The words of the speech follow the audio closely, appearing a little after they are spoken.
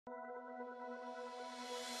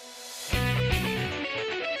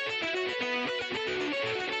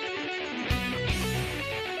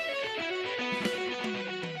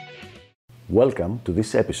Welcome to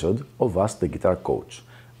this episode of Ask the Guitar Coach,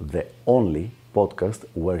 the only podcast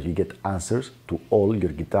where you get answers to all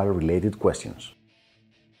your guitar-related questions.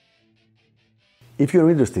 If you're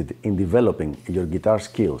interested in developing your guitar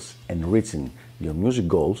skills and reaching your music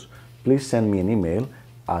goals, please send me an email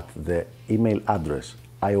at the email address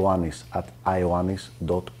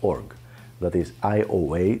ioannis@ioannis.org. That is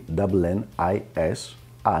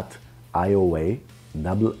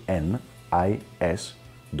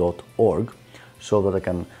ioannis@ioannis.org, so that I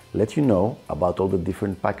can let you know about all the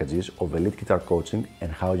different packages of elite guitar coaching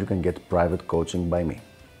and how you can get private coaching by me.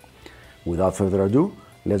 Without further ado,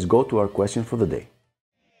 let's go to our question for the day.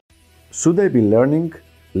 Should I be learning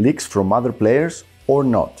licks from other players or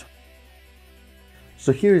not?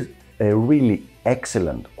 So here is a really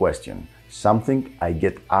excellent question, something I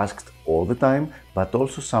get asked all the time, but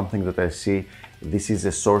also something that I see this is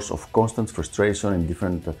a source of constant frustration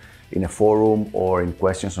in a forum or in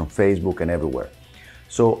questions on Facebook and everywhere.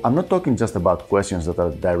 So I'm not talking just about questions that are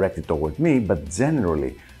directed toward me, but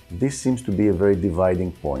generally this seems to be a very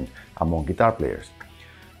dividing point among guitar players.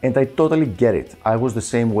 And I totally get it. I was the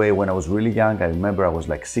same way when I was really young. I remember I was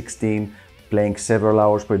like 16, playing several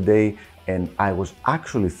hours per day, and I was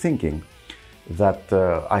actually thinking that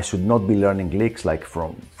I should not be learning licks like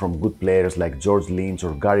from good players like George Lynch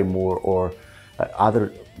or Gary Moore or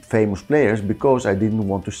other famous players, because I didn't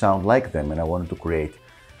want to sound like them and I wanted to create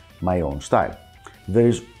my own style. There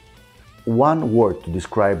is one word to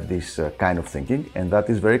describe this kind of thinking, and that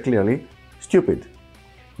is very clearly stupid.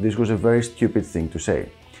 This was a very stupid thing to say.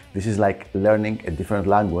 This is like learning a different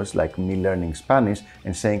language, like me learning Spanish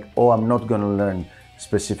and saying, oh, I'm not going to learn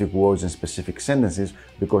specific words and specific sentences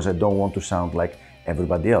because I don't want to sound like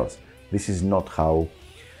everybody else. This is not how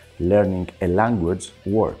learning a language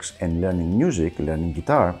works, and learning music, learning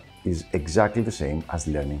guitar, is exactly the same as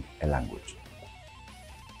learning a language.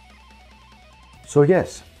 So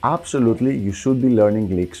yes, absolutely you should be learning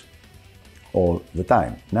licks all the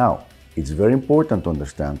time. Now, it's very important to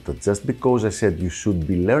understand that just because I said you should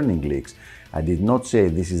be learning licks, I did not say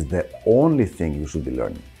this is the only thing you should be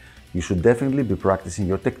learning. You should definitely be practicing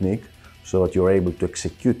your technique so that you're able to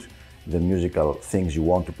execute the musical things you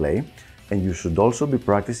want to play. And you should also be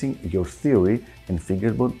practicing your theory and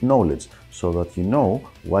fingerboard knowledge so that you know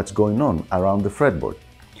what's going on around the fretboard.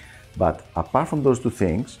 But apart from those two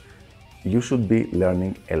things, you should be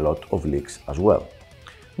learning a lot of licks as well.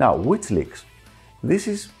 Now, which licks? This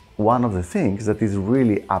is one of the things that is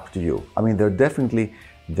really up to you. I mean,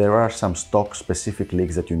 there are some stock specific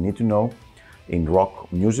licks that you need to know in rock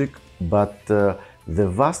music, but the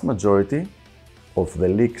vast majority of the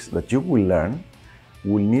licks that you will learn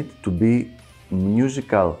will need to be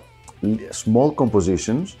musical, small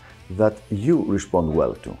compositions that you respond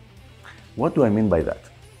well to. What do I mean by that?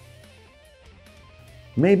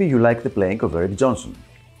 Maybe you like the playing of Eric Johnson,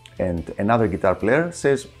 and another guitar player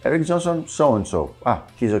says, Eric Johnson, so-and-so.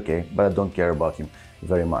 He's okay, but I don't care about him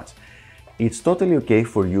very much. It's totally okay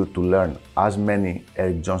for you to learn as many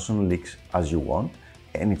Eric Johnson licks as you want,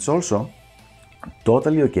 and it's also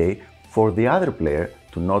totally okay for the other player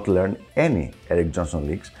to not learn any Eric Johnson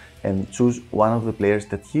licks and choose one of the players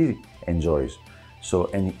that he enjoys,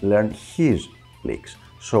 and learn his licks.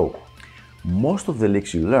 So most of the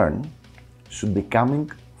licks you learn should be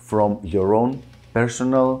coming from your own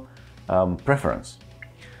personal preference.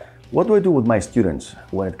 What do I do with my students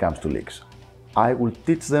when it comes to licks? I will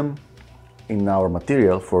teach them in our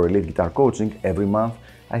material for elite guitar coaching every month,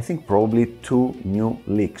 I think probably 2 new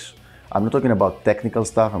licks. I'm not talking about technical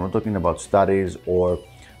stuff, I'm not talking about studies or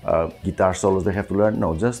guitar solos they have to learn,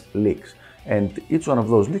 no, just licks. And each one of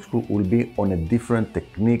those licks will be on a different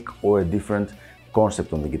technique or a different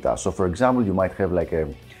concept on the guitar. So for example, you might have like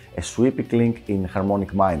a sweeping lick in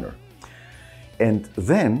harmonic minor. And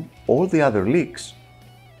then all the other licks,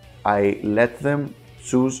 I let them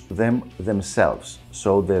choose them themselves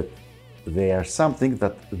so that they are something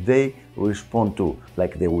that they respond to.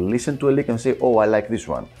 Like they will listen to a lick and say, oh, I like this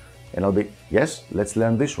one. And I'll be, yes, let's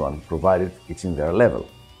learn this one, provided it's in their level.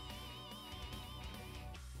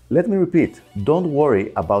 Let me repeat, don't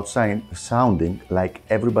worry about sounding like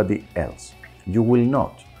everybody else. You will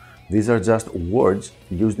not. These are just words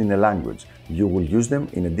used in a language. You will use them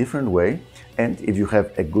in a different way, and if you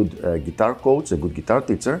have a good guitar coach, a good guitar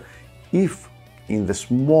teacher, if in the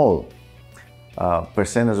small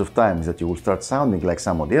percentage of times that you will start sounding like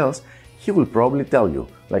somebody else, he will probably tell you,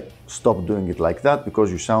 like, stop doing it like that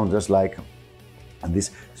because you sound just like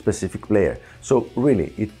this specific player. So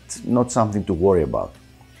really, it's not something to worry about.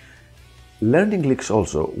 Learning licks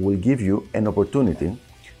also will give you an opportunity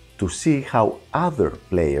to see how other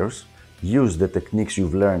players use the techniques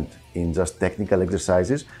you've learned in just technical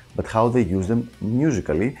exercises, but how they use them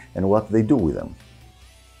musically and what they do with them.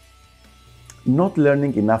 Not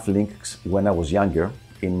learning enough licks when I was younger,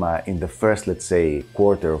 in the first, let's say,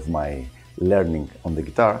 quarter of my learning on the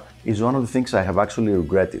guitar, is one of the things I have actually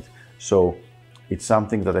regretted. So it's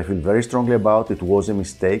something that I feel very strongly about. It was a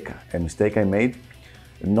mistake I made.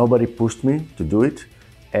 Nobody pushed me to do it,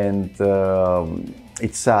 and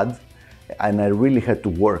it's sad. And I really had to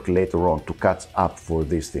work later on to catch up for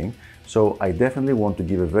this thing. So I definitely want to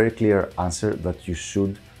give a very clear answer that you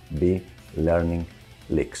should be learning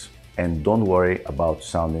licks. And don't worry about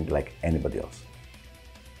sounding like anybody else.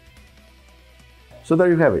 So there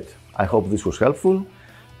you have it. I hope this was helpful,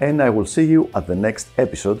 and I will see you at the next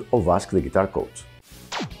episode of Ask the Guitar Coach.